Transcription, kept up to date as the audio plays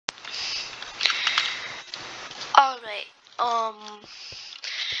Alright,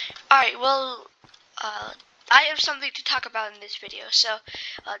 well, I have something to talk about in this video. So,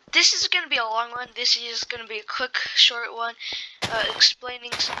 this is going to be a long one. This is going to be a quick, short one,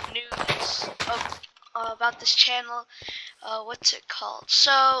 explaining some news about this channel. What's it called?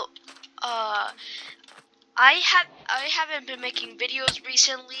 So, I haven't been making videos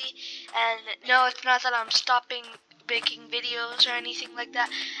recently, and no, it's not that I'm stopping making videos or anything like that.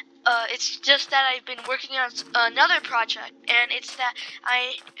 It's just that I've been working on another project, and it's that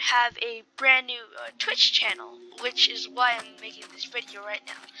I have a brand new Twitch channel, which is why I'm making this video right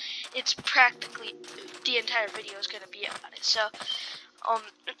now. It's practically the entire video is gonna be about it. So,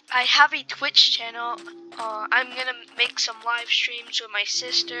 I have a Twitch channel. I'm gonna make some live streams with my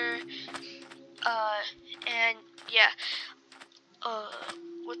sister. And yeah.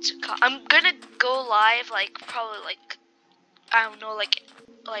 What's it called? I'm gonna go live like probably like I don't know like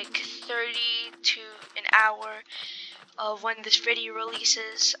 30 to an hour of when this video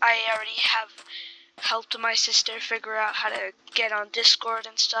releases. I already have helped my sister figure out how to get on Discord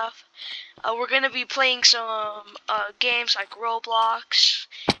and stuff. We're gonna be playing some games like Roblox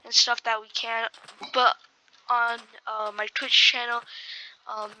and stuff that we can, but on my Twitch channel,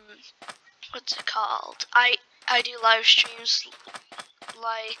 what's it called? I do live streams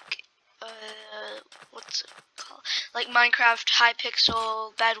like what's it called? Like Minecraft,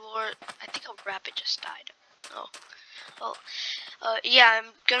 Hypixel, Bed Wars. I think a rabbit just died. Oh, well, yeah,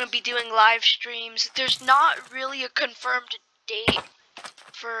 I'm gonna be doing live streams. There's not really a confirmed date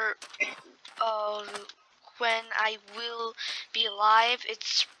for when I will be live.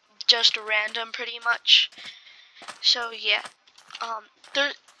 It's just random, pretty much. So yeah,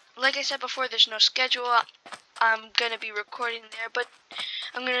 there, like I said before, there's no schedule. I'm gonna be recording there, but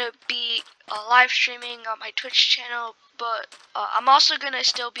I'm gonna be live streaming on my Twitch channel, but I'm also gonna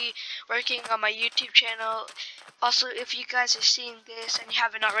still be working on my YouTube channel. Also, if you guys are seeing this and you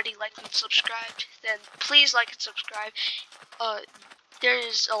haven't already liked and subscribed, then please like and subscribe.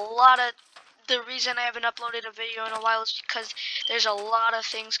 There's a lot of, the reason I haven't uploaded a video in a while is because there's a lot of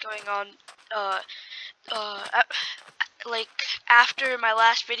things going on. Like after my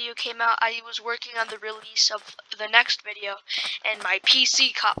last video came out, I was working on the release of the next video, and my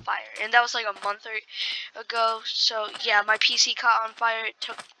PC caught fire, and that was like a month ago. So yeah, my PC caught on fire. It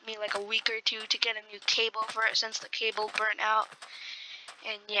took me like a week or two to get a new cable for it since the cable burnt out.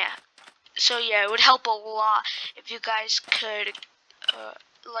 And yeah, so yeah, it would help a lot if you guys could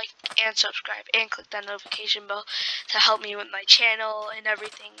like and subscribe and click that notification bell to help me with my channel and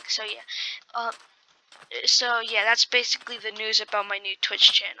everything. So yeah, so yeah, that's basically the news about my new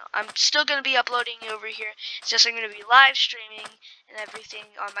Twitch channel. I'm still going to be uploading over here. It's just I'm going to be live streaming and everything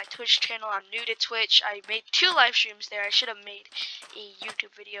on my Twitch channel. I'm new to Twitch. I made 2 live streams there. I should have made a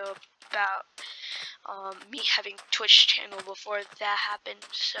YouTube video about me having Twitch channel before that happened.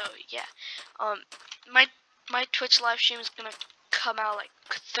 So yeah, my Twitch live stream is going to come out like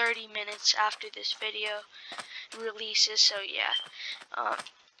 30 minutes after this video releases. So yeah,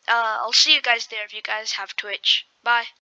 I'll see you guys there if you guys have Twitch. Bye.